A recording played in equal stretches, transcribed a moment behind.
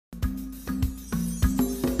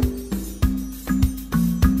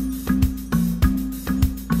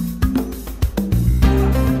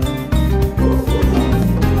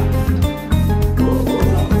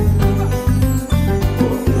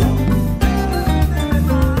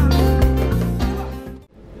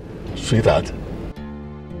Sweetheart?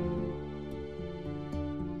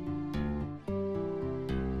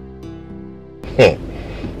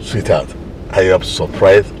 Sweetheart, I am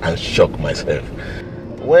surprised and shocked myself.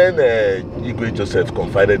 When Igwe Joseph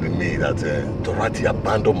confided in me that Dorothy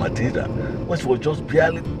abandoned Matilda when she was just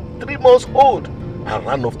barely 3 months old and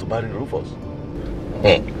ran off to marry Rufus.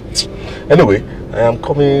 Anyway, I am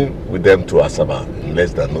coming with them to Asaba in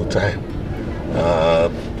less than no time.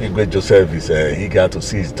 Igwe Joseph is eager to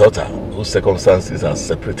see his daughter, whose circumstances have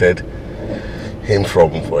separated him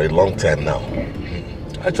from for a long time now.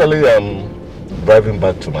 Actually, I'm driving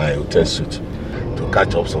back to my hotel suite to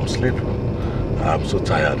catch up some sleep. I'm so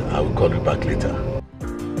tired. I will call you back later.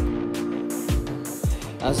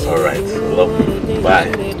 Alright, love you. Bye.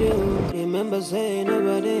 Remember saying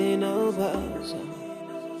nobody no person.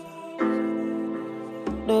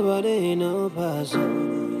 Nobody no person.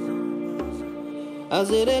 As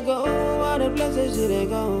they go, all the places they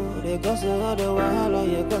go, they gossip all the while,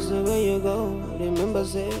 you gossip where you go. Remember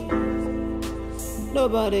saying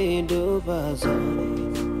nobody do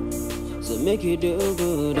person. So make you do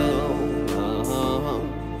good.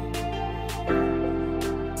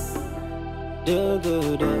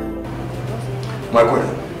 My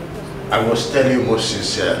brother, I must tell you most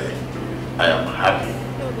sincerely, I am happy.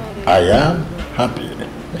 I am happy.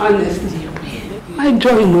 Honestly, my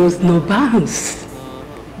joy knows no bounds.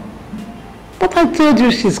 But I told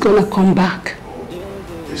you she's gonna come back.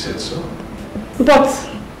 You said so? But,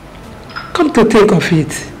 come to think of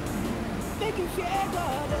it,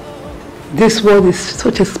 this world is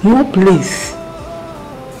such a small place.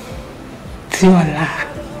 Tiola,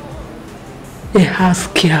 a house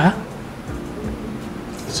care.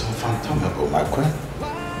 It's unfathomable, my queen.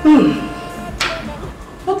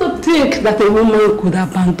 What to think that a woman could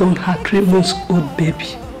abandon her 3 months old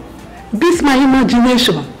baby? This my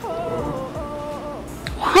imagination.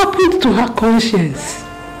 What happened to her conscience?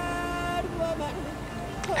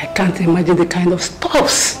 I can't imagine the kind of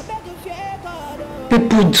stuffs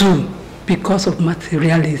people do because of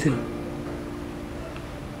materialism.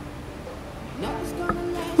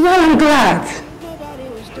 Well, I'm glad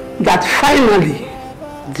that finally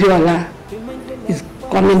Diola is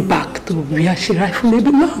coming back to where she rightfully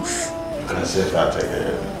belongs. You can say that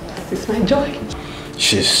again. That is my joy.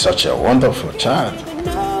 She's such a wonderful child.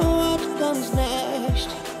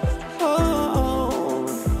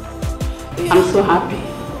 I'm so happy.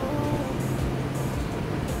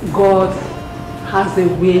 God has a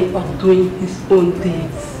way of doing his own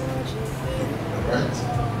things. Right?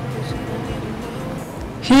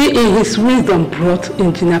 He in his wisdom brought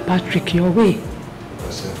Engineer Patrick your way.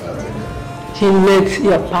 He made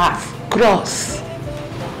your path cross.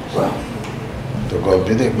 Well, to God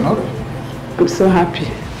be the glory. I'm so happy.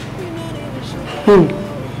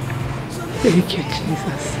 Thank you,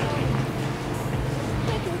 Jesus.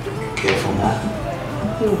 Careful, Mom.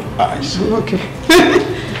 Eyes. I'm okay.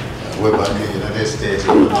 We're back in the United States.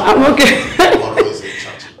 I'm okay. Always in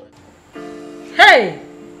church. Hey!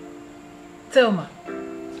 Thelma,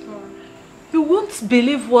 you won't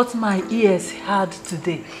believe what my ears heard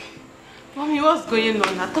today. Mommy, what's going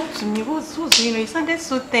on? Now talk to me. What's going on? You sounded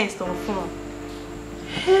so tense on phone.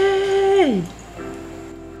 Hey!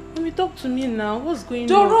 Mommy, talk to me now. What's going on?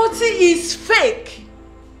 Dorothy is fake.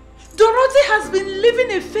 Dorothy has been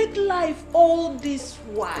living a fake life all this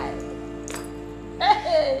while.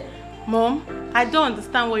 Hey! Mom, I don't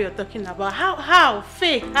understand what you're talking about. How?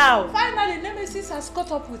 Fake? How? Finally, Nemesis has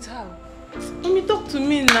caught up with her. Mommy, talk to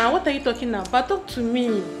me now. What are you talking about? Talk to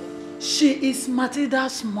me. She is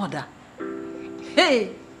Matilda's mother.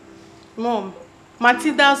 Hey! Mom,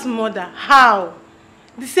 Matilda's mother. How?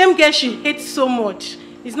 The same girl she hates so much.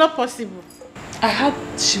 It's not possible. I heard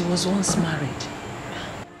she was once married.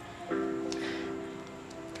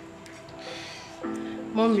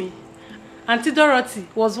 Mommy, Auntie Dorothy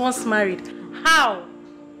was once married. How?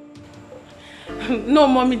 No,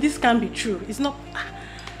 Mommy, this can't be true. It's not...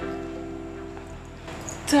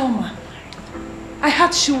 Thelma, I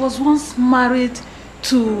heard she was once married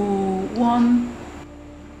to one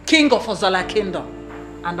king of Ozala Kingdom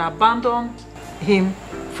and abandoned him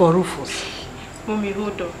for Rufus. Mommy,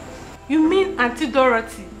 hold on. You mean Auntie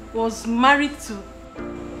Dorothy was married to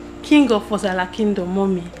King of Ozala Kingdom,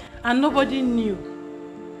 Mommy, and nobody knew?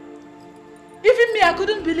 Even me, I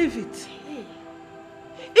couldn't believe it.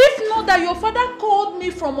 If not that your father called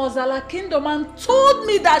me from Ozala Kingdom and told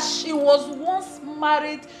me that she was once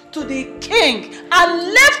married to the king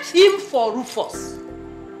and left him for Rufus.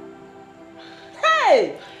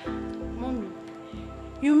 Hey! Mommy,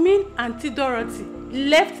 you mean Auntie Dorothy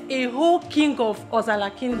left a whole king of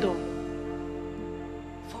Ozala Kingdom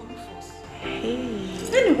for Rufus? Hey.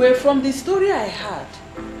 Anyway, from the story I heard,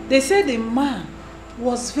 they said the man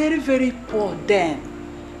was very, very poor then,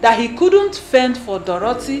 that he couldn't fend for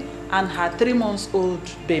Dorothy and her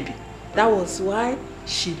 3-month-old baby. That was why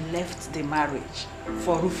she left the marriage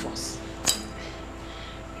for Rufus.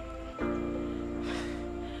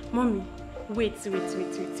 Mommy, wait.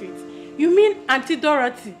 You mean Auntie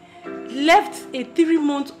Dorothy left a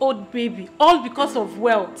 3-month-old baby all because of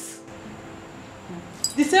wealth?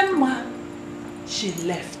 The same man she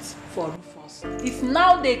left for Rufus is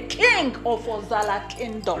now the king of Ozala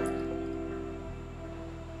Kingdom.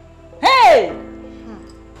 Hey!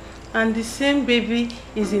 And the same baby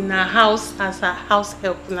is in her house as her house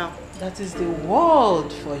help now. That is the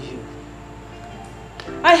world for you.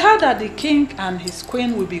 I heard that the king and his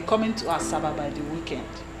queen will be coming to Asaba by the weekend.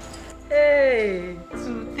 Hey,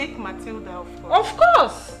 to take Matilda, of course. Of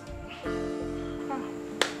course!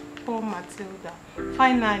 Poor Matilda.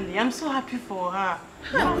 Finally, I'm so happy for her.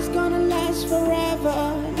 It's gonna last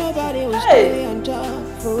forever. Nobody will stay on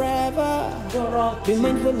top forever. Be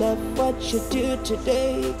mindful of what you do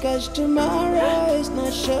today, cause tomorrow is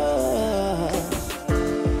not sure.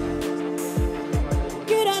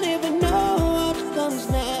 You don't even know what comes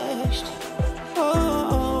next.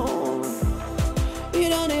 Oh, you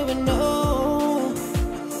don't even know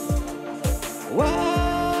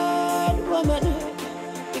what woman.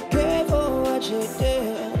 Be careful what you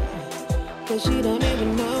do, cause you don't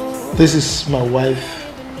even know. This is my wife,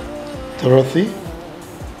 Dorothy,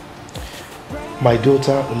 my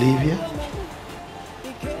daughter, Olivia,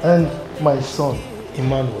 and my son,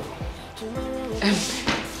 Emmanuel.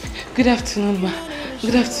 Good afternoon, ma.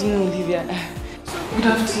 Good afternoon, Olivia. Good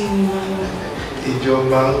afternoon, Emmanuel. Hey, John,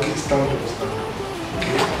 man, okay, stand up.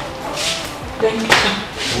 Okay. Thank you.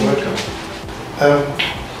 You're welcome.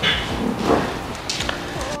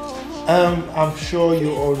 I'm sure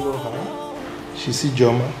you all know her. She's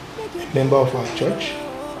Ijoma, a member of our church.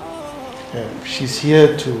 She's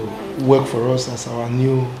here to work for us as our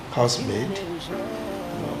new housemaid.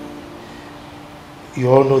 You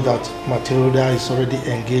all know that Matilda is already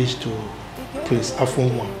engaged to Prince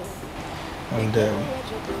Afunwa, and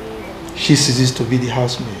she ceases to be the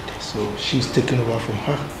housemaid, so she's taking over from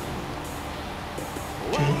her.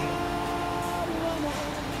 Okay.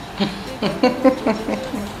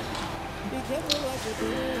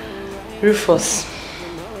 Rufus.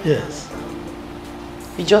 Yes.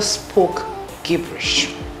 You just spoke gibberish.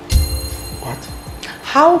 What?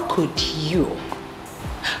 How could you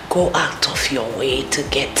go out of your way to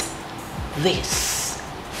get this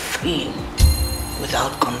thing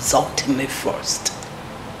without consulting me first?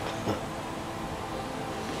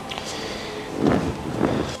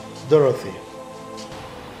 Dorothy.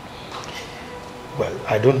 Well,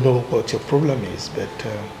 I don't know what your problem is, but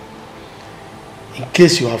in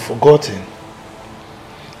case you have forgotten,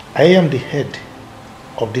 I am the head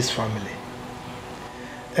of this family.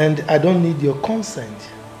 And I don't need your consent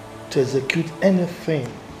to execute anything,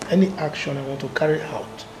 any action I want to carry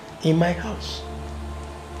out in my house.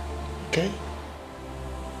 Okay?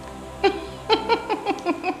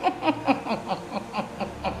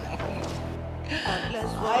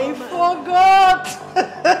 I forgot!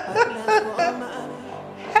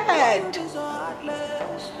 Head!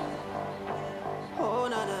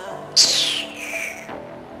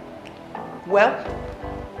 Well,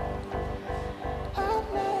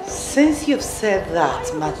 since you've said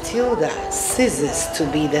that Matilda ceases to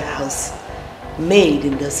be the housemaid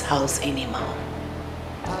in this house anymore,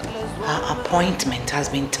 her appointment has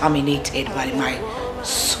been terminated by my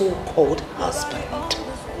so-called husband.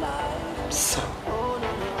 So,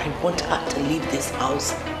 I want her to leave this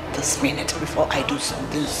house this minute before I do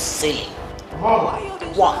something silly. Mom!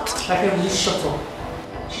 What? I can really shut up.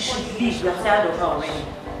 She should leave. You're tired of her already.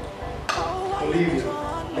 Olivia,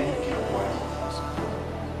 thank you.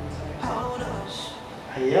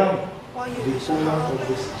 I am the owner of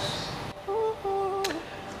this house.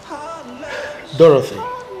 Dorothy,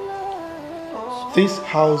 this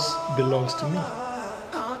house belongs to me.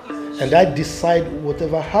 And I decide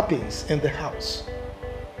whatever happens in the house.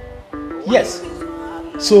 Yes.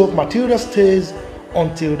 So Matilda stays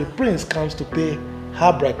until the prince comes to pay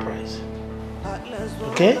her bride price.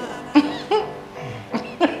 Okay?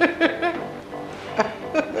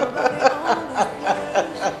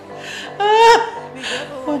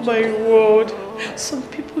 Oh my word. Some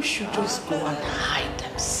people should just go and hide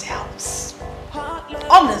themselves.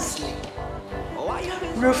 Honestly.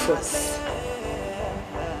 Rufus.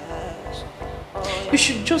 You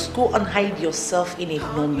should just go and hide yourself in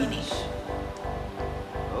ignominy.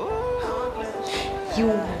 You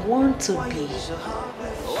want to be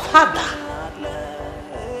father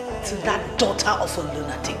to that daughter of a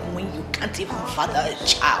lunatic when you can't even father a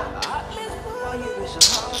child?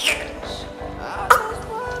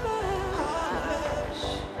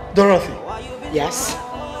 Dorothy. Yes?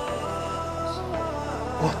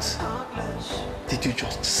 What did you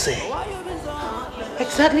just say?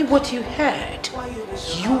 Exactly what you heard.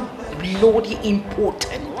 You bloody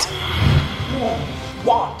impotent.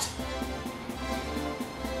 What?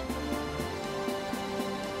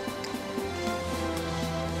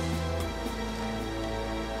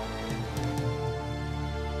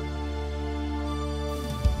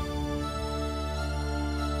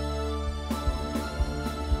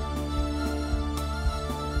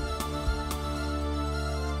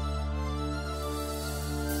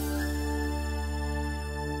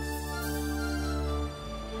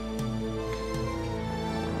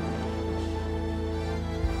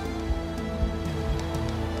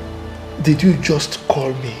 Did you just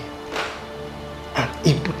call me an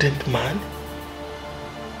impotent man?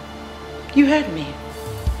 You heard me.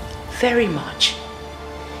 Very much.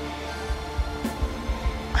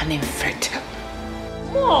 An infertile.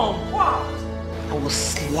 Mom, what? I will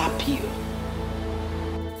slap you.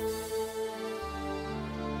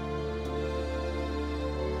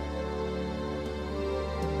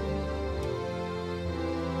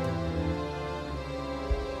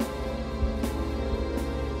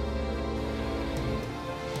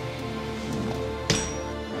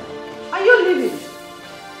 Are you leaving?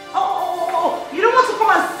 Oh, you don't want to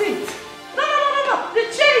come and sit? No. The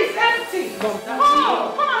chair is empty. Come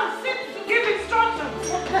and sit to give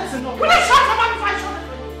instructions. That's enough. Will you shut your mouth if I shut it?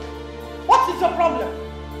 What is your problem?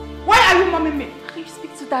 Why are you mumming me? How can you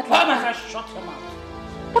speak to that Why like must I that? shut your mouth?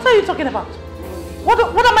 What are you talking about? What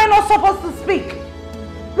am I not supposed to speak?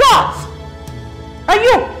 What? And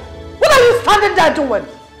you? What are you standing there doing?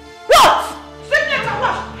 What? Sit there and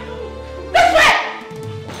watch. This way!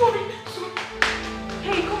 Sorry.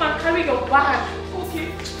 Hey, come and carry your bag. Okay.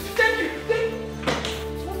 Thank you.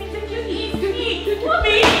 Mommy, take it easy.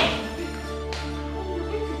 Mommy! You're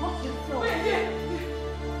going to hurt yourself. Wait, yeah.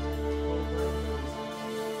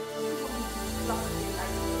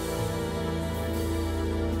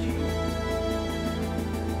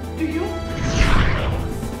 Do you?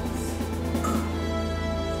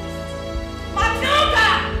 Matilda!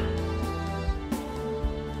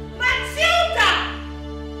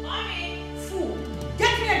 Mommy! Fool!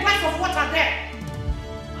 Get me a glass of water there!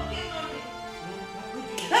 Okay, Mommy.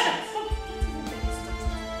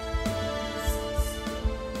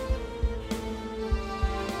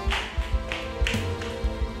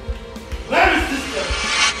 Where is this devil?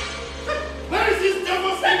 Where is this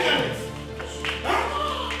devil second? Huh?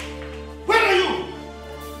 Where are you?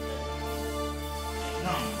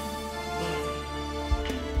 Now,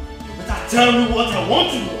 you better tell me what I want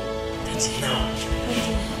to know. Now,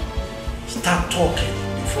 start talking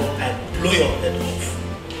before I blow your head off.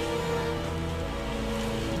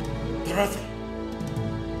 Dorothy,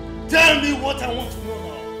 tell me what I want to know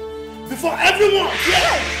now. Before everyone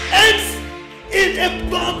here ends in a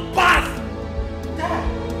bloodbath. Dad,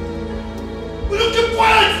 will you keep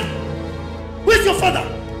quiet? Where's your father?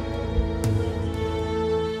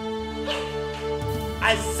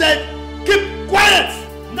 I said keep quiet.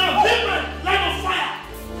 Now leave my line of fire.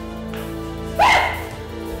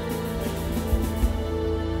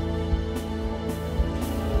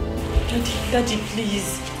 Daddy,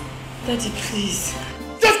 please. Daddy, please.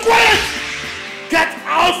 Just quiet! Get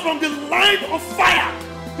out from the line of fire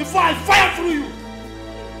before I fire through you.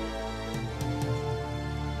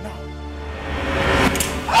 Now.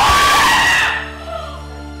 Quiet!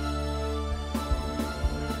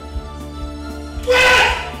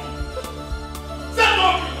 Stop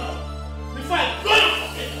talking now before I blow your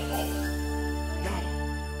fucking head off. Now.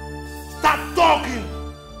 Stop talking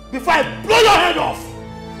before I blow your head off.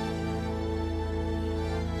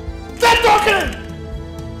 Stop talking!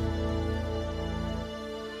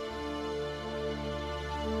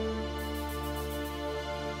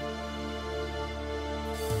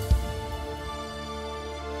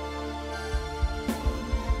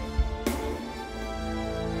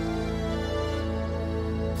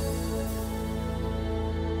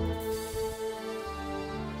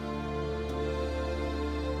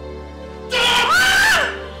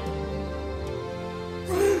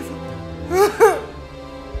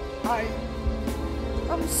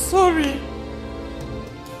 I'm sorry.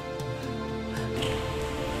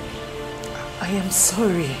 I am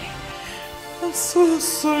sorry. I'm so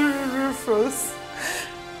sorry, Rufus.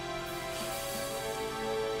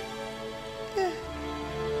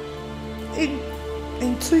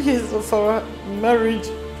 In 2 years of our marriage,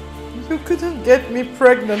 you couldn't get me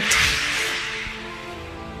pregnant.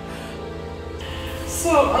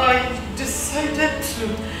 So I decided to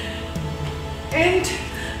end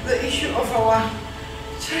the issue of our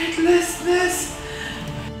childlessness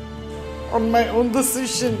on my own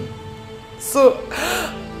decision. So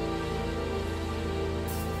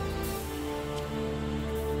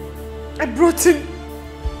I brought in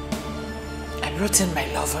my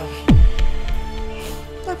lover.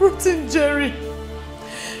 I brought in Jerry,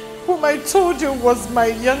 whom I told you was my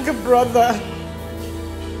younger brother.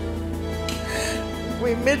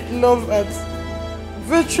 We made love at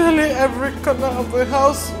virtually every corner of the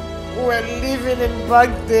house we were living in back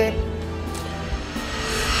then,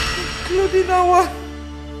 including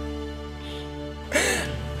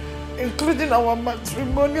our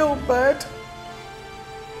matrimonial bed.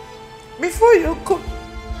 Before you could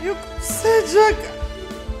say, Jack,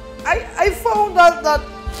 I found out that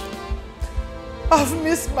I've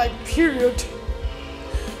missed my period.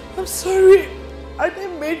 I'm sorry, I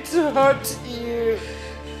didn't mean to hurt you.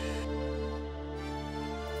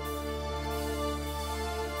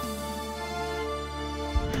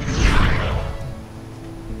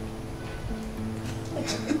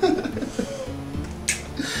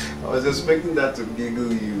 I was expecting that to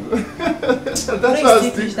giggle you. That's what I was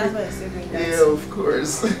thinking. That's why I said that. Yeah, of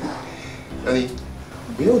course. Honey,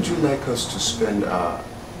 where would you like us to spend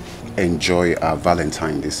enjoy our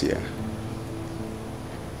Valentine this year?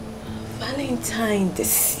 Valentine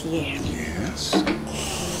this year? Yes.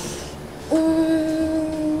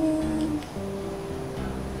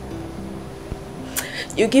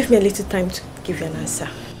 You give me a little time to give you an answer.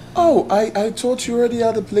 Oh, I thought you already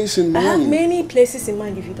had a place in mind. I have many places in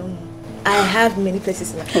mind if you don't know. I have many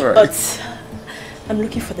places in mind. Right. But I'm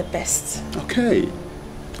looking for the best. Okay.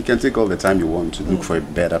 You can take all the time you want to look for a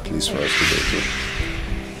better place for us to go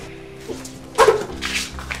to.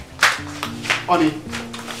 Honey.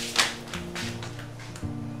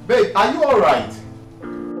 Babe, are you alright?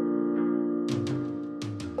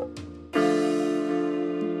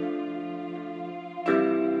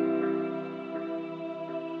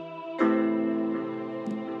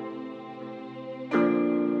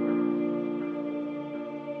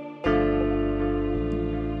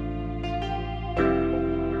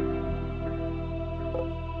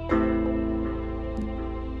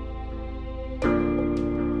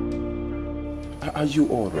 Are you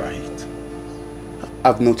all right?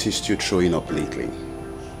 I've noticed you throwing up lately.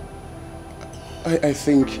 I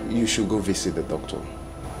think you should go visit the doctor.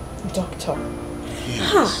 Doctor?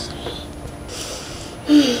 Yes.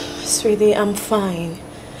 Sweetie, I'm fine.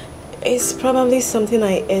 It's probably something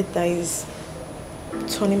I ate that is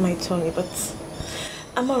turning my tummy, but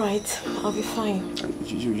I'm alright. I'll be fine.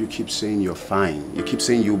 You keep saying you're fine. You keep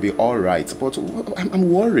saying you'll be alright, but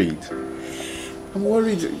I'm worried. I'm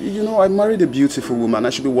worried. You know, I married a beautiful woman. I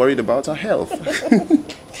should be worried about her health.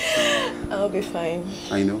 I'll be fine.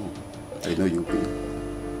 I know. I know you'll be.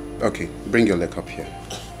 Okay, bring your leg up here.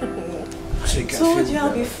 I told you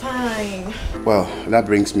I'll be fine. Well, that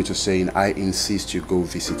brings me to saying I insist you go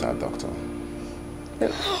visit our doctor.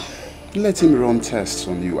 Let him run tests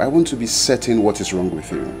on you. I want to be certain what is wrong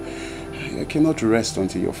with you. I cannot rest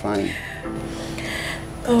until you're fine.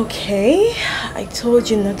 Okay, I told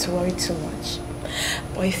you not to worry too much.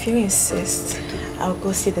 But if you insist, I'll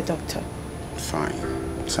go see the doctor. Fine.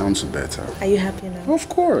 Sounds better. Are you happy now? Of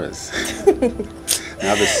course.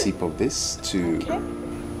 Have a sip of this to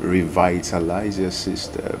revitalize your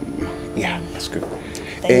system. Yeah, that's good.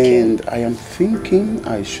 Thank you. I am thinking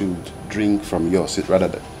I should drink from yours rather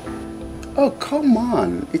than... Oh, come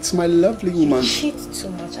on. It's my lovely woman. You cheat too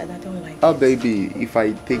much and I don't like it. Oh, baby, if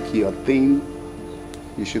I take your thing,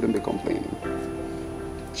 you shouldn't be complaining.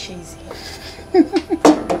 Cheesy.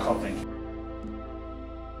 Coughing.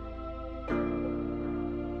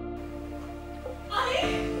 Honey!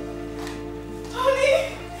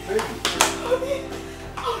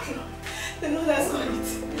 Oh no, the Lord has got it.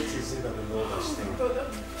 What is it that the Lord has done?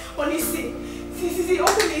 Honey, see,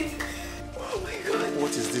 open it. Oh my God.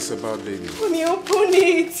 What is this about, baby? Honey, open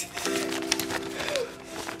it.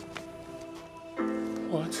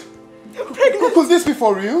 What? I'm pregnant. Could this be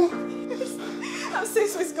for real? Yes. I'm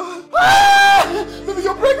 6 weeks gone. Ah! Baby,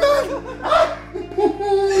 you're pregnant!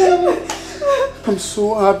 I'm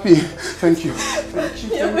so happy. Thank you.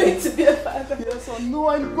 You're going to be a father. Yes, I know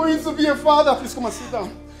I'm going to be a father. Please come and sit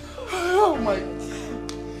down. Oh my...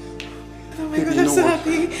 Oh my Baby, God, you I'm know so what?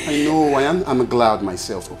 happy. I know I am. I'm glad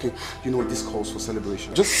myself, okay? You know this calls for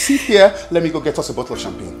celebration. Just sit here. Let me go get us a bottle of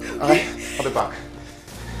champagne. Okay. All right? I'll be back.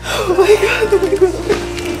 Oh my God, oh my God.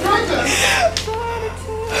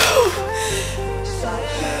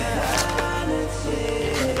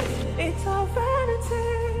 It's our vanity.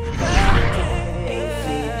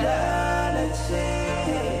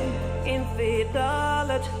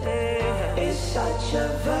 such a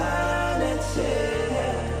vanity.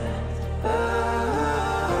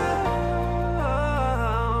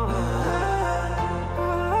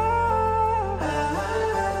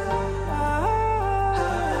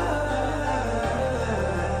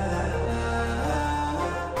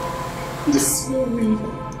 This morning,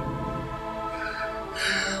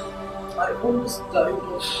 I almost died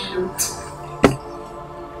of guilt.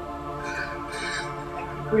 I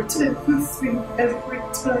regret everything every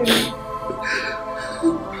time.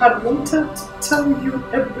 I wanted to tell you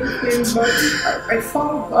everything, but I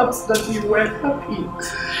found out that you were happy.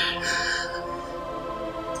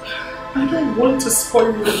 I don't want to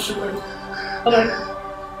spoil your joy, and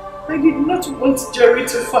I did not want Jerry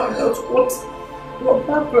to find out what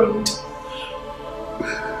happened.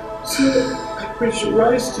 So I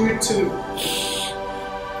pressurized you to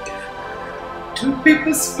do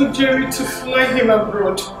papers for Jerry to fly him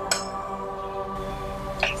abroad.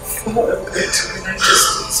 I thought of it when I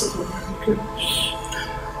just did America.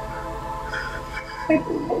 I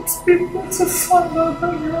don't want people to find out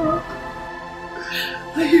that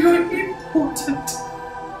you're important.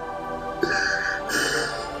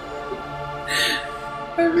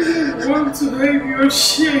 I really want to make you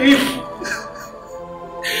ashamed.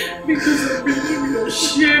 Because I believe your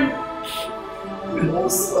shame will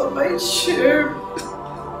also my shame.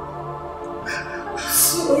 I'm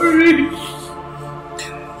sorry.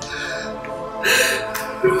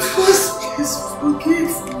 First, please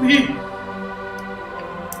forgive me.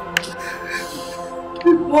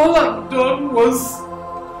 All I've done was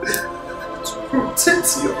to protect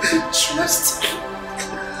your interest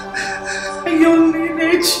and your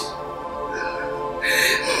lineage.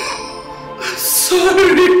 I'm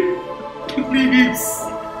sorry. Please.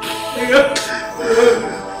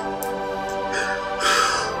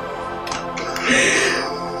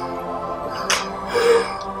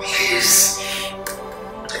 Please.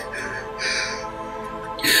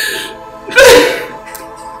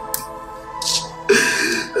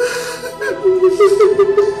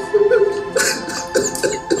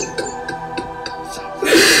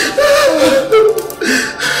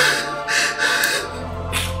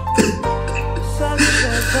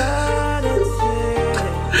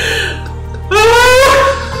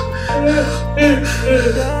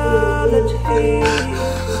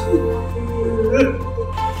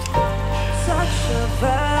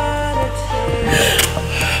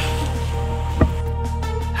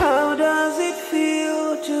 How does it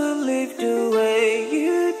feel to live the way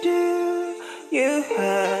you do? You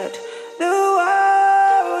had the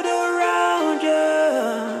world around you.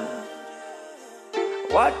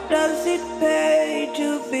 What does it pay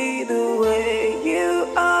to be the way you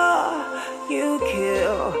are? You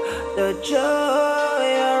kill the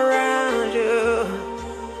joy around you.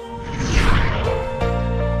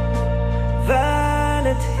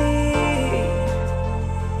 Vanity,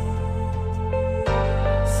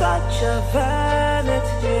 such a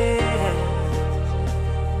vanity.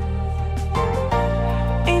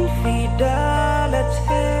 Infidelity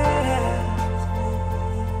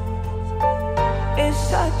is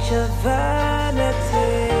such a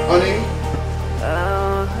vanity. Honey?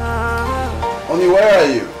 Honey, where are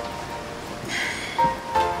you?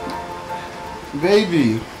 Baby?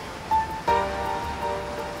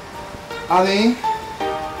 Honey?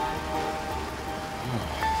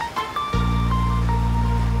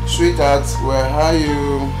 Sweetheart, where are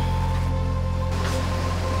you?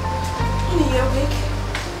 Honey, you're awake?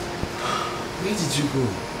 Where did you go?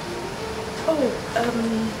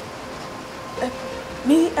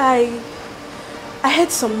 I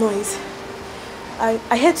heard some noise.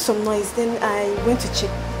 I heard some noise, then I went to check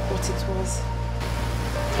what it was.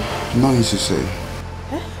 Noise, you say?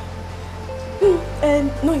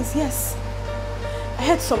 Noise, yes. I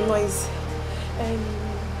heard some noise.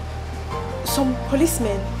 Some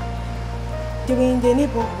policemen, they were in the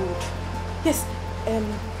neighborhood. Yes,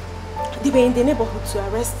 they were in the neighborhood to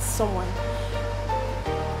arrest someone.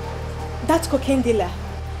 That cocaine dealer.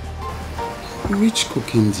 Which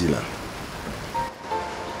cocaine dealer?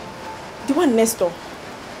 The one next door.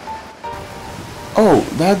 Oh,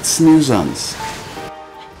 that's nuisance.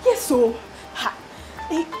 Yes, so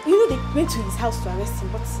you know they went to his house to arrest him,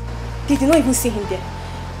 but they did not even see him there.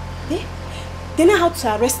 They know how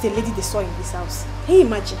to arrest a lady they saw in this house. Can you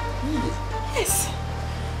imagine? Yes.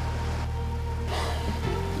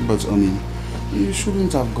 But honey, you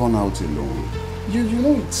shouldn't have gone out alone. You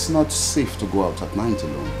know it's not safe to go out at night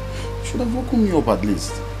alone. You should have woken me up at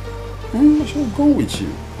least. I should have gone with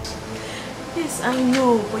you. Yes, I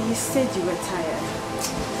know, but you said you were tired.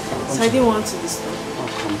 So I didn't want to disturb you. I'll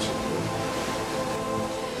come to you.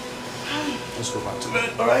 Let's go back to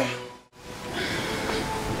bed, alright?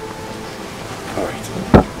 Alright.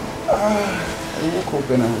 I woke up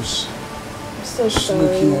and I was so just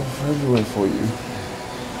looking everywhere for you.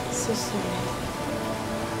 So sorry.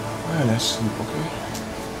 Well, let's sleep, okay?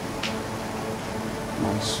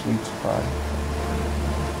 My sweet pie.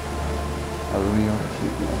 A real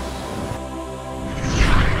cuteness.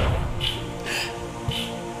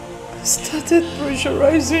 I started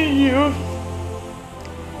pressurizing you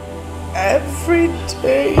every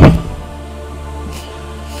day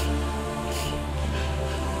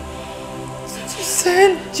to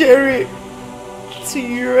send Jerry to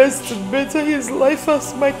US to better his life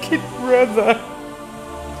as my kid brother,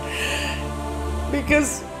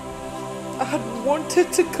 because I had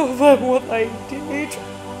wanted to cover what I did.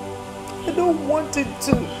 I don't want it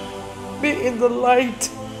to be in the light.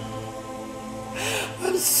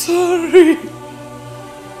 I'm sorry.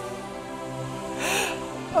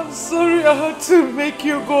 I'm sorry I had to make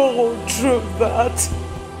you go through that.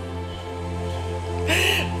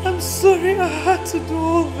 I'm sorry I had to do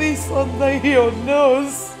all this under your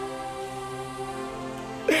nose.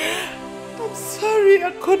 I'm sorry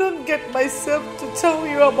I couldn't get myself to tell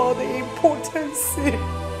you about the importance.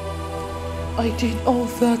 I did all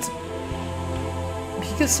that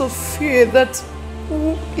because of fear that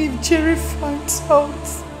if Jerry finds out,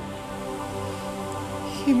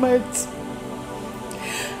 he might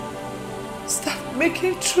start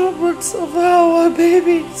making troubles over our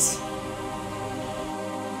babies.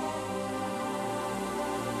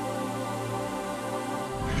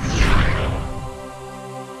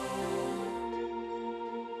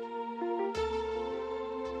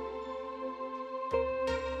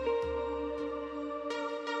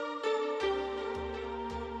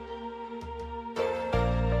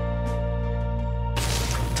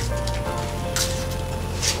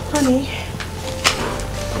 Honey,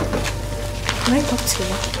 can I talk to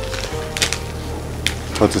you?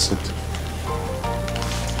 What is it?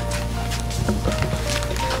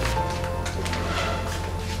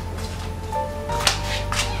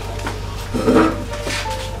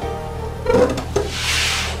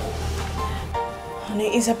 Honey,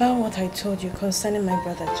 it's about what I told you concerning my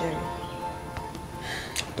brother Jerry.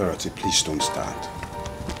 Dorothy, please don't start.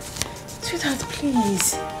 Sweetheart,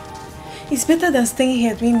 please. It's better than staying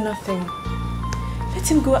here doing nothing. Let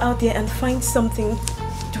him go out there and find something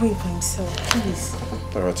doing for himself, please.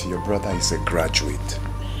 Dorothy, your brother is a graduate.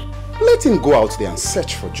 Let him go out there and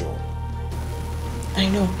search for a job. I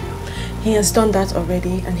know. He has done that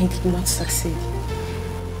already and he did not succeed.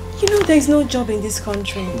 You know there is no job in this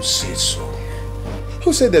country. Who said so?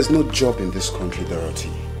 Who said there's no job in this country,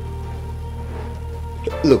 Dorothy?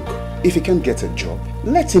 Look, if he can't get a job,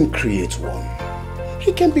 let him create one.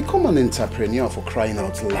 He can become an entrepreneur, for crying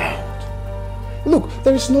out loud. Look,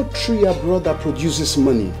 there is no tree abroad that produces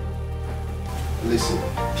money. Listen,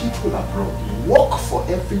 people abroad work for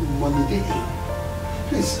every money they earn.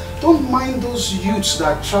 Please, don't mind those youths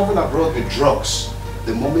that travel abroad with drugs.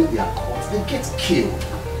 The moment they are caught, they get killed.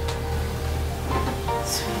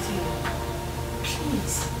 Sweetie,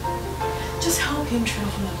 please, just help him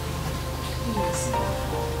travel abroad, please.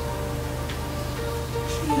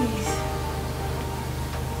 Please.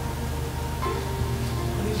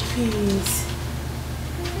 Please.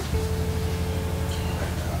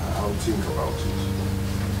 I'll think about it.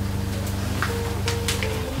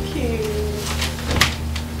 Thank you.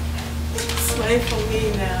 Smile for me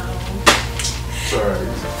now. Sorry.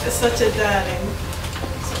 You're such a darling.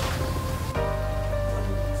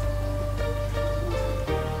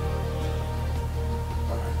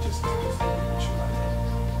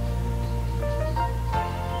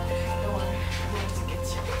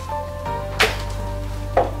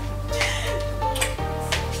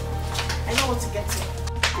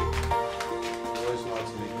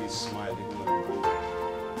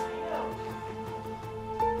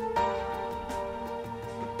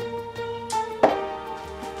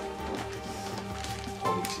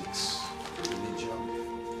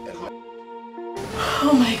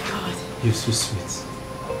 Oh my God. You're so sweet.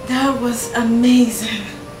 That was amazing.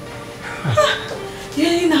 You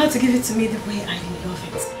really know how to give it to me the way I love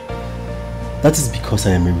it. That is because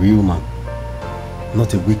I am a real man,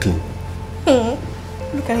 not a weakling.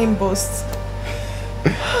 Look at him boast.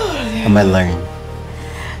 Am I lying?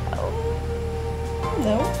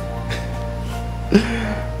 No.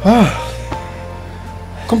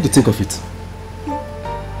 Come to think of it,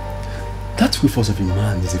 that Rufus of a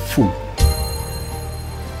man is a fool.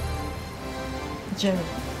 Jerry,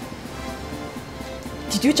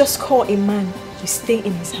 did you just call a man to stay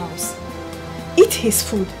in his house, eat his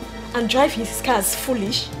food, and drive his cars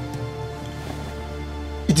foolish?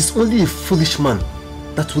 It is only a foolish man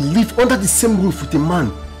that will live under the same roof with a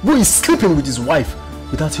man who is sleeping with his wife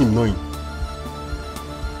without him knowing.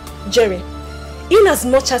 Jerry, in as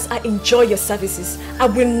much as I enjoy your services, I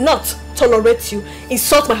will not tolerate you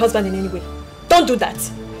insult my husband in any way. Don't do that.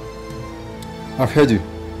 I've heard you,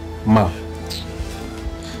 Ma.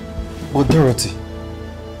 But Dorothy,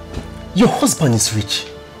 your husband is rich.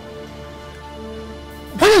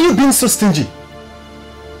 Why are you being so stingy?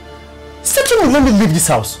 Say to me, let me leave this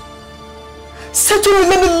house. Say to me,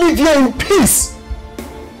 let me live here in peace.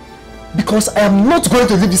 Because I am not going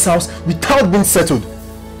to leave this house without being settled.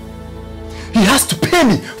 He has to pay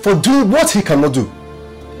me for doing what he cannot do.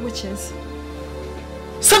 Which is?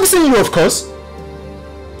 Servicing you, of course.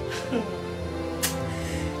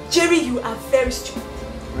 Jerry, you are very stupid.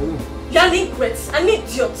 You are an ingrate, an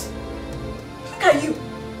idiot. Look at you.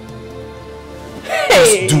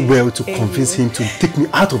 Hey. Just do well to convince him to take me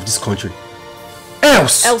out of this country.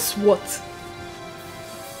 Else! Else what?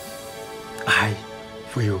 I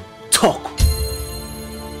will talk.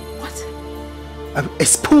 What? I will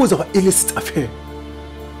expose our illicit affair.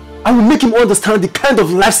 I will make him understand the kind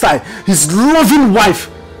of lifestyle his loving wife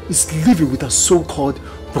is living with her so-called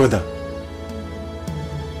brother.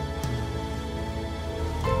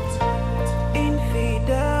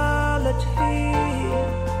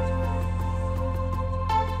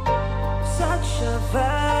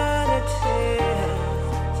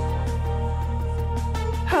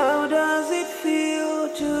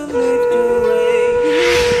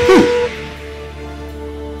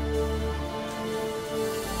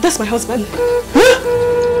 That's my husband.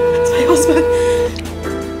 That's my husband.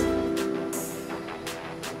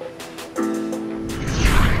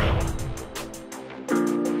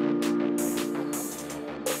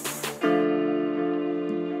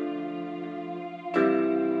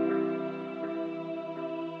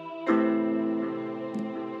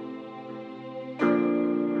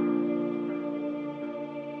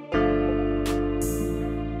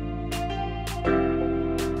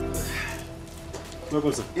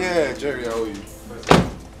 Welcome, sir. Yeah, Jerry, how are you?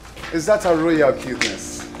 Is that a royal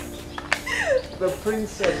cuteness? The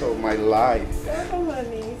princess of my life. Welcome,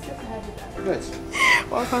 honey. So happy. Right.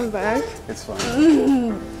 Welcome back. It's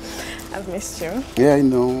fine. I've missed you. Yeah, I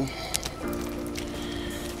know.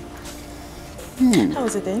 How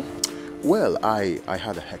was it then? Well, I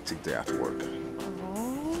had a hectic day at work.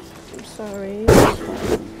 Oh, I'm sorry.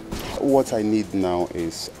 What I need now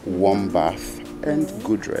is warm bath and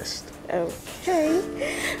good rest. Okay.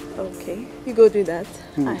 Okay. You go do that.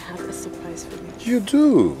 I have a surprise for you. You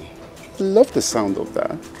do? Love the sound of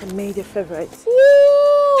that. I made your favorite.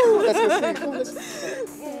 Woo! Let's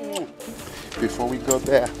go. Before we go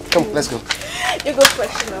there, come, let's go. You go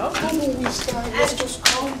freshen up. Let's just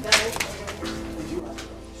calm down.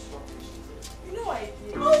 You know I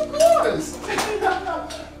did. Of course.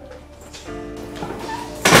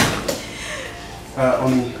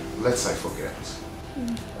 Only, let's I forget.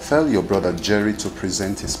 Tell your brother Jerry to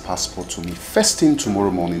present his passport to me first thing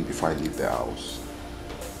tomorrow morning before I leave the house.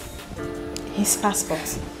 His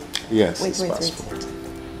passport? Yes, his passport. Wait.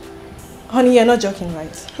 Honey, you're not joking,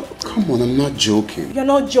 right? Oh, come on, I'm not joking. You're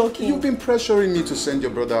not joking. You've been pressuring me to send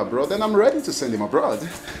your brother abroad, and I'm ready to send him abroad.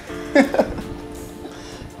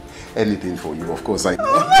 Anything for you, of course I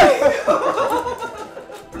know.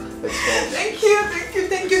 Thank you.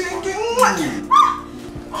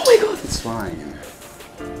 Oh my God. It's fine.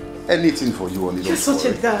 Anything for you, only. You're such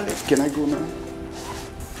a darling. Can I go now?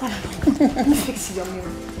 Let me fix your meal.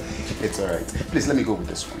 It's alright. Please let me go with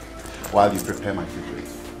this one while you prepare my favorite.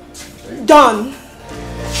 Okay? Done.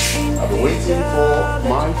 I'll be waiting for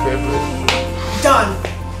my favorite. Done.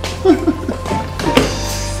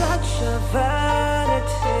 Such a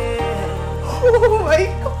vanity. Oh my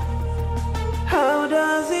God. How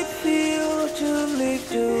does it feel to live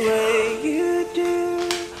the way you do?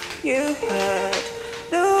 You had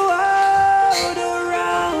the world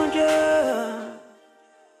around you.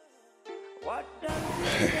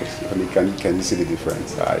 Honey, can you see the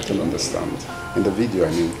difference? I don't understand. In the video,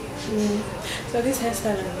 I mean. So this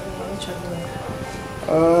hairstyle, which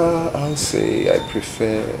one? I'll say I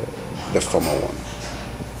prefer the former one.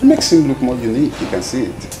 It makes him look more unique. You can see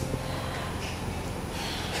it.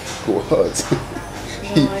 What?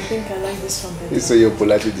 No, I think I like this one better. So you're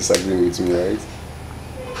politely disagreeing with me, right?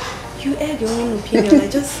 You aired your own opinion. I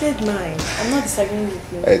just said mine. I'm not disagreeing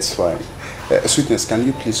with you. It's fine. Sweetness, can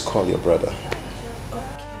you please call your brother?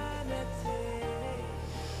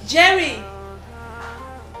 Jerry!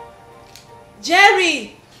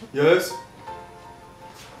 Jerry! Yes?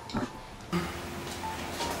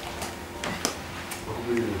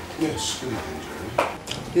 Yes, good evening, Jerry.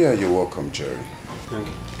 Yeah, you're welcome, Jerry. Thank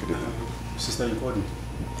you. Good evening. Sister, you called me?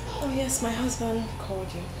 Oh yes, my husband called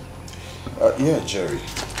you. Yeah, Jerry.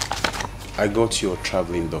 I got your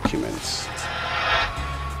traveling documents.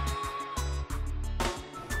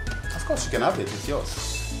 Of course, you can have it. It's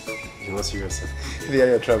yours. You're not serious, sir? They are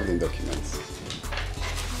your traveling documents.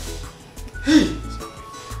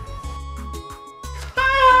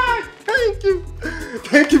 Thank you.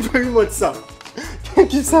 Thank you very much, sir.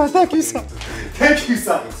 Thank you, sir. Thank you, sir. Thank you,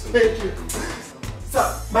 sir. Thank you.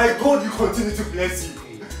 Sir, my God will continue to bless you.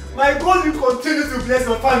 My God will continue to bless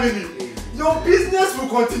your family. Your business will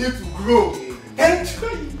continue to grow. Thank you.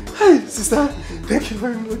 Hey, sister. Thank you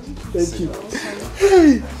very much. Thank you.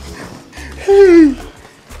 Hey. Hey.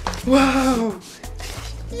 Wow.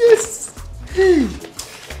 Yes. Hey.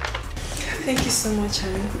 Thank you so much,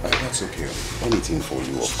 honey. That's okay. Anything for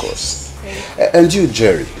you, of course. And you,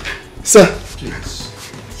 Jerry. Sir. Please.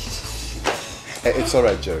 It's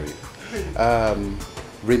alright, Jerry.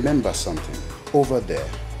 Remember something. Over there,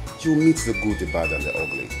 you meet the good, the bad, and the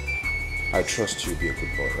ugly. I trust you'll be a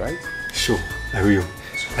good boy, right? Sure, I will.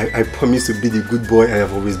 I promise to be the good boy I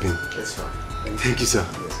have always been. That's fine. Thank you, sir.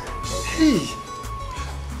 Hey.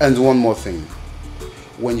 And one more thing.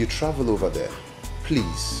 When you travel over there,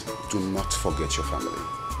 please do not forget your family.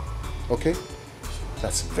 Okay?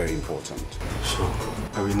 That's very important. Sure,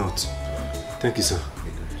 I will not. Thank you, sir.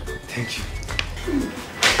 Thank you.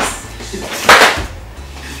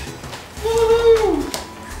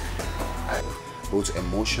 Both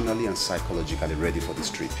emotionally and psychologically ready for this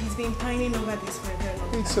trip. He's been pining over this for a very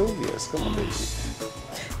long time. It's obvious. Come on, baby.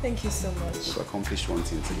 Thank you so much. We've accomplished one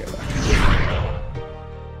thing together.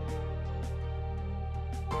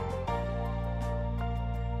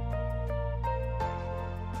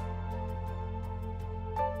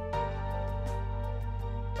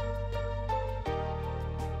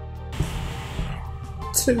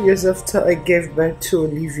 Two years after I gave birth to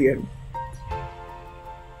Olivia,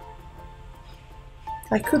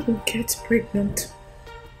 I couldn't get pregnant.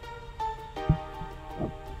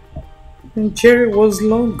 And Jerry was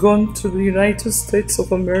long gone to the United States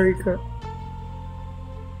of America.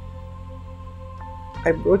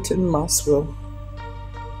 I brought in Maxwell,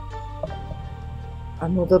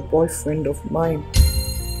 another boyfriend of mine.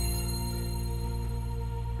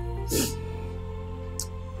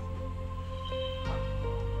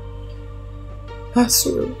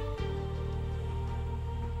 Maxwell.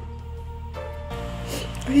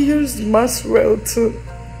 I used Maxwell to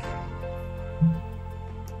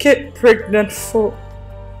get pregnant for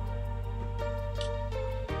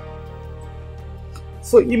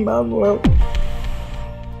Emmanuel.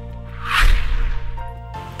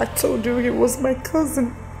 I told you he was my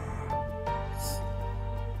cousin.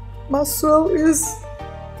 Maxwell is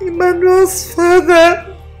Emmanuel's father.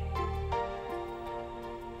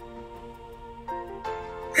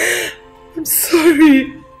 I'm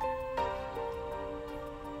sorry.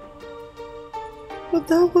 But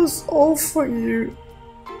that was all for you.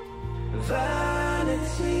 Vanity,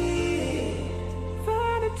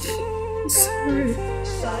 vanity, I'm sorry.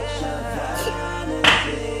 such a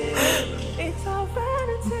vanity. It's a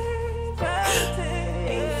vanity, vanity.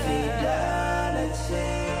 Infidelity,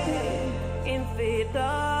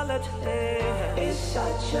 infidelity. It's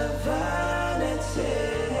such a vanity.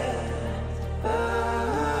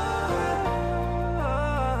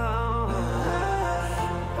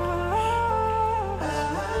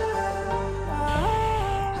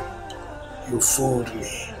 You fooled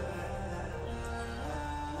me.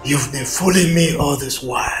 You've been fooling me all this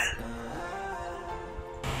while.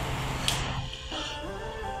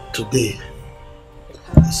 Today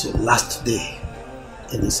is your last day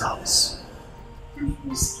in this house.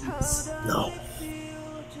 Now,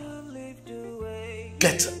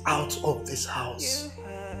 get out of this house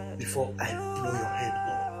before I blow your head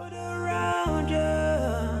off.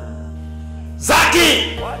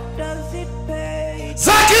 Zaki! What does it pay?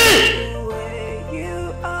 Zaki!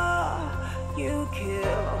 You are, you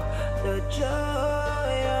kill the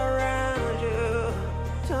joy around you.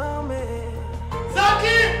 Tell me,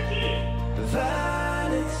 Zaki!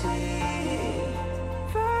 vanity,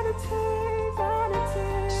 vanity,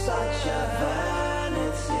 vanity, such a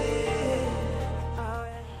vanity.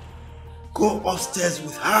 Go upstairs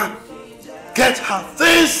with her, get her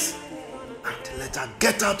things, and let her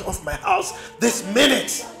get out of my house this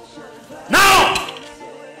minute. Now!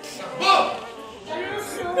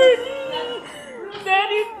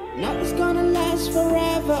 Nothing's gonna last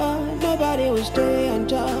forever. Nobody will stay on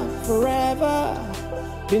top forever.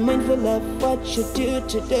 Be mindful of what you do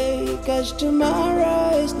today, 'cause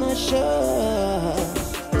tomorrow is not sure.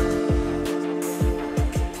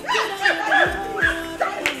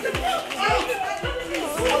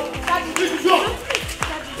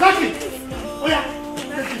 Zaki!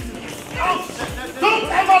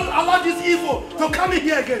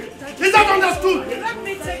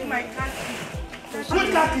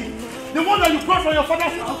 Which khaki? The one that you brought from your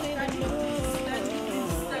father's house?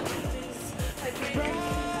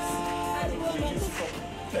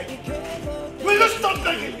 Will you stop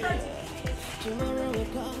begging?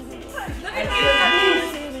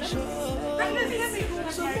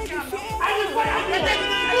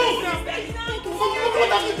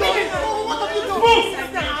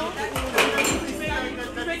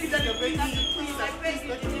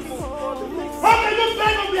 How can you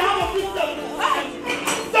beg on behalf of this devil?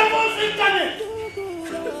 Devil's incarnate!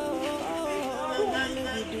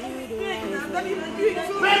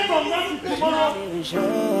 Beg from now to tomorrow.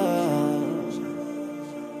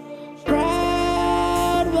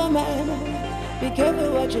 Proud woman, be careful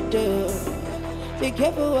what you do. Be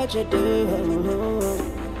careful what you do.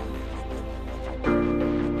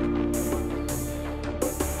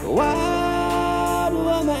 Wild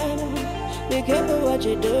woman, be careful what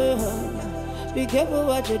you do. Be careful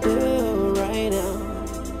what you do right now.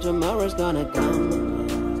 Tomorrow's gonna come.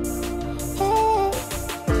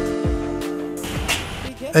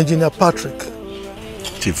 Engineer Patrick.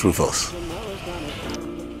 Chief Rufus.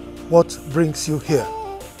 What brings you here?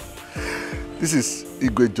 This is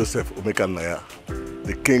Igwe Joseph Omekanaya,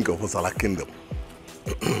 the king of Osala Kingdom.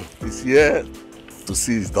 He's here to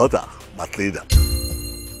see his daughter, Matilda.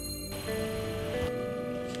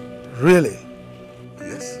 Really?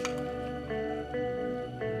 Yes.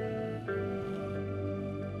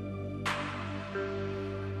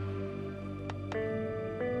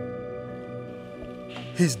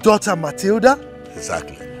 His daughter Matilda?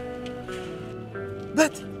 Exactly.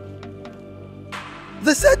 But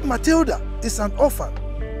they said Matilda is an orphan.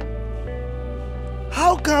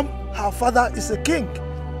 How come her father is a king?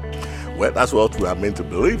 Well, that's what we are meant to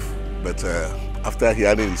believe. But after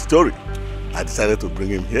hearing his story, I decided to bring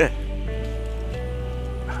him here.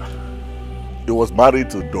 He was married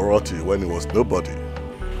to Dorothy when he was nobody.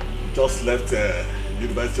 He just left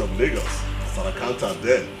University of Lagos as an accountant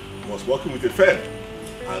then. He was working with a firm.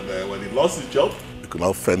 And when he lost his job, he could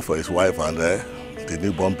not fend for his wife and the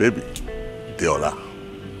newborn baby, Deola.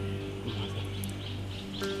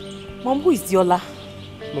 Mom, who is Deola?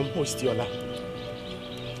 Mom, who is Deola?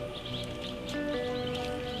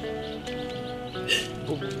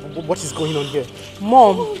 What is going on here?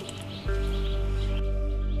 Mom.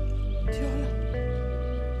 Deola.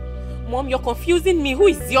 Mom, you're confusing me. Who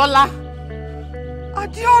is Deola?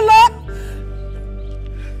 Adiola!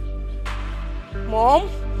 Mom?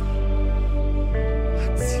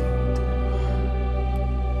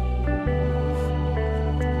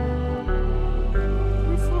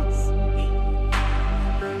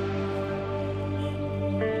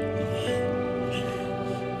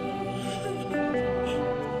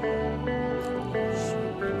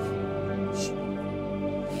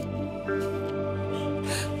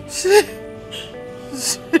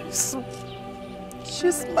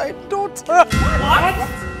 She's my daughter. What?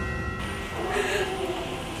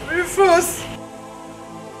 Rufus.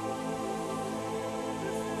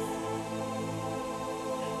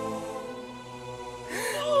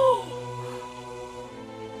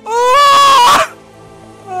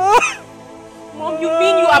 Mom, you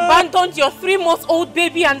mean you abandoned your 3-month-old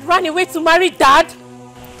baby and ran away to marry Dad?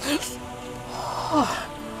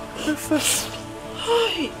 Rufus.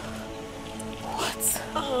 What?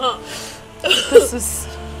 This is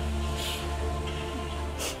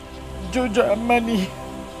Jojo Amani.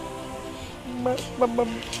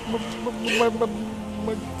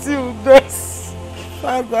 Matilda's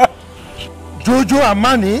father. Jojo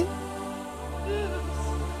Amani?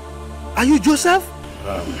 Are you Joseph?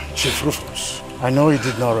 Chief Rufus, I know you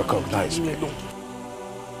did not recognize me.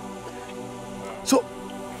 So,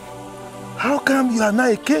 how come you are now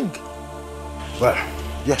a king? Well,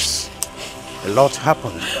 yes. A lot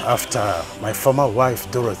happened after my former wife,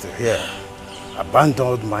 Dorothy, here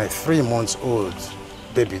abandoned my 3-month-old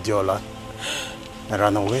baby Deola and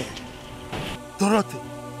ran away. Dorothy?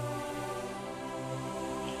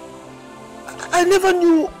 I never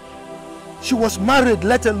knew she was married,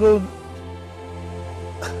 let alone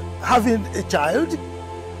having a child.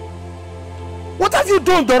 What have you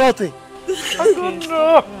done, Dorothy? I don't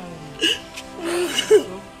know.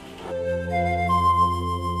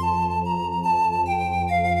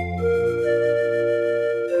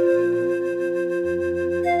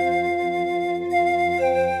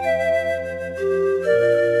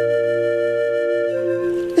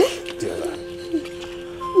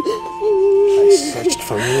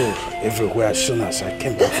 For you everywhere as soon as I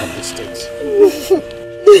came back from the States.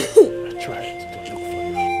 I tried to look for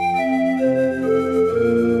you.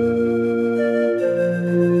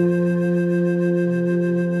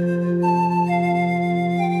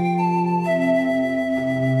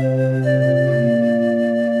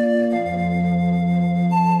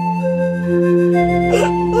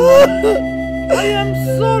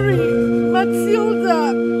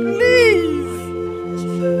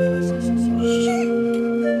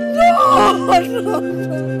 She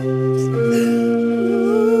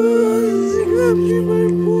can't be my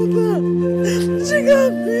mother. She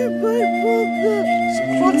can't be my mother.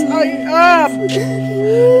 But I am.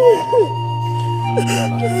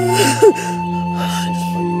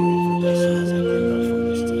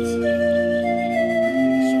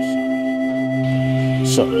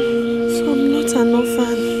 So I'm not an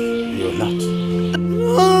orphan. You're not.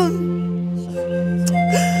 No.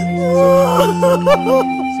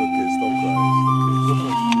 It's okay, stop crying. It's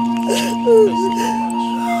okay.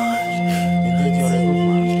 Indeed, you're a good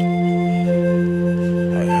man.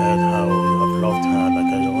 I heard how you have loved her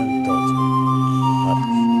like your own daughter.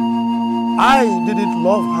 I didn't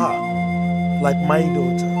love her like my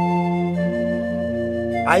daughter.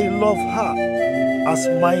 I love her as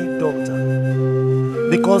my daughter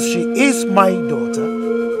because she is my daughter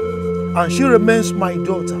and she remains my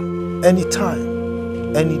daughter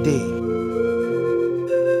anytime, any day.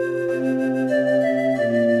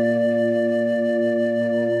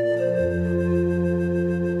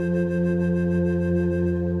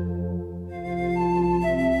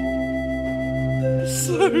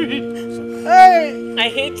 Sorry. Hey! I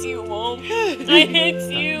hate you, Mom. I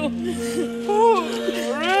hate you. Oh,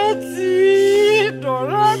 Dorothy!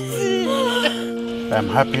 Dorothy! I'm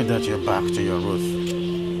happy that you're back to your roots.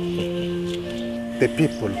 The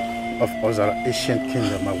people of Ozara Ancient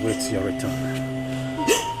Kingdom await your return.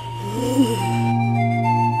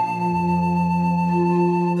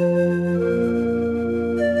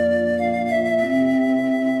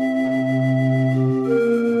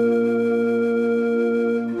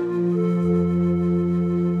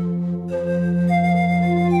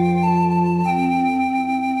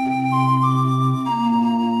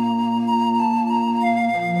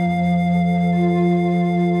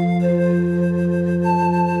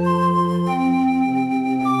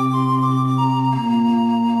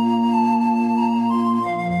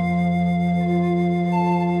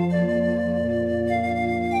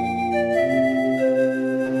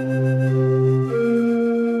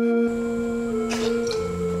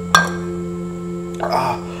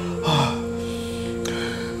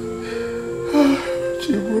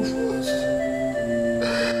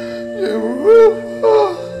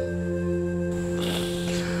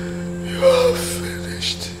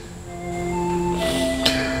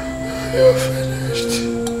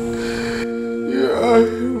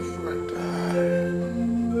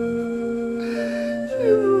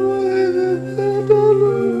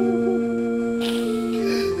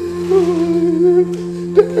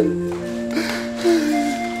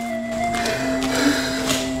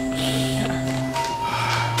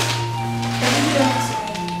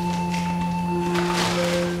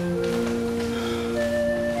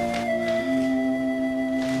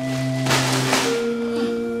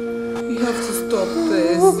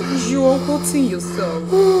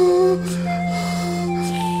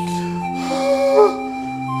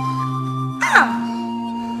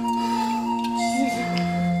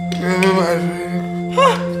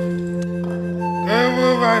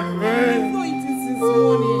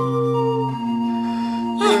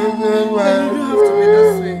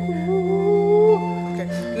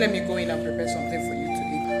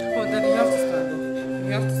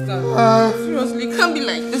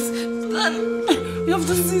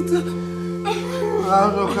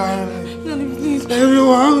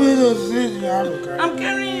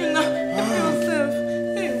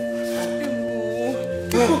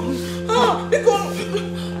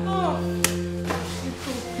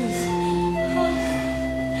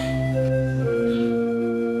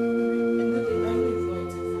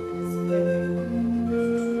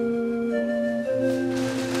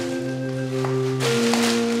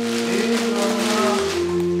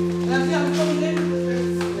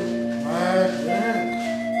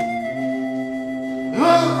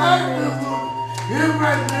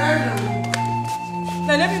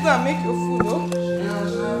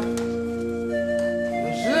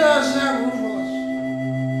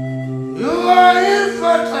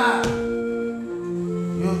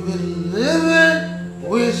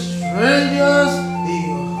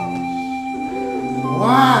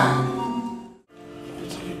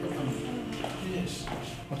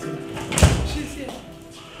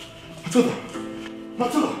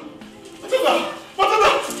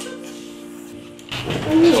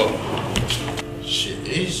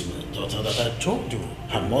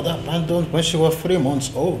 When she was 3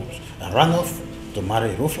 months old and ran off to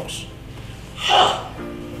marry Rufus.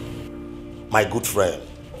 My good friend,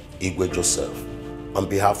 Igwe Joseph, on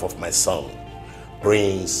behalf of my son,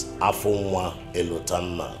 Prince Afonwa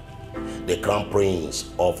Elotanna, the Crown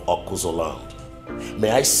Prince of Okuzoland,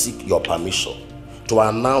 may I seek your permission to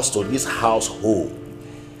announce to this household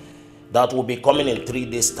that will be coming in 3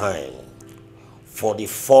 days' time for the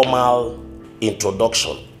formal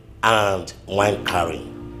introduction and wine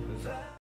carrying.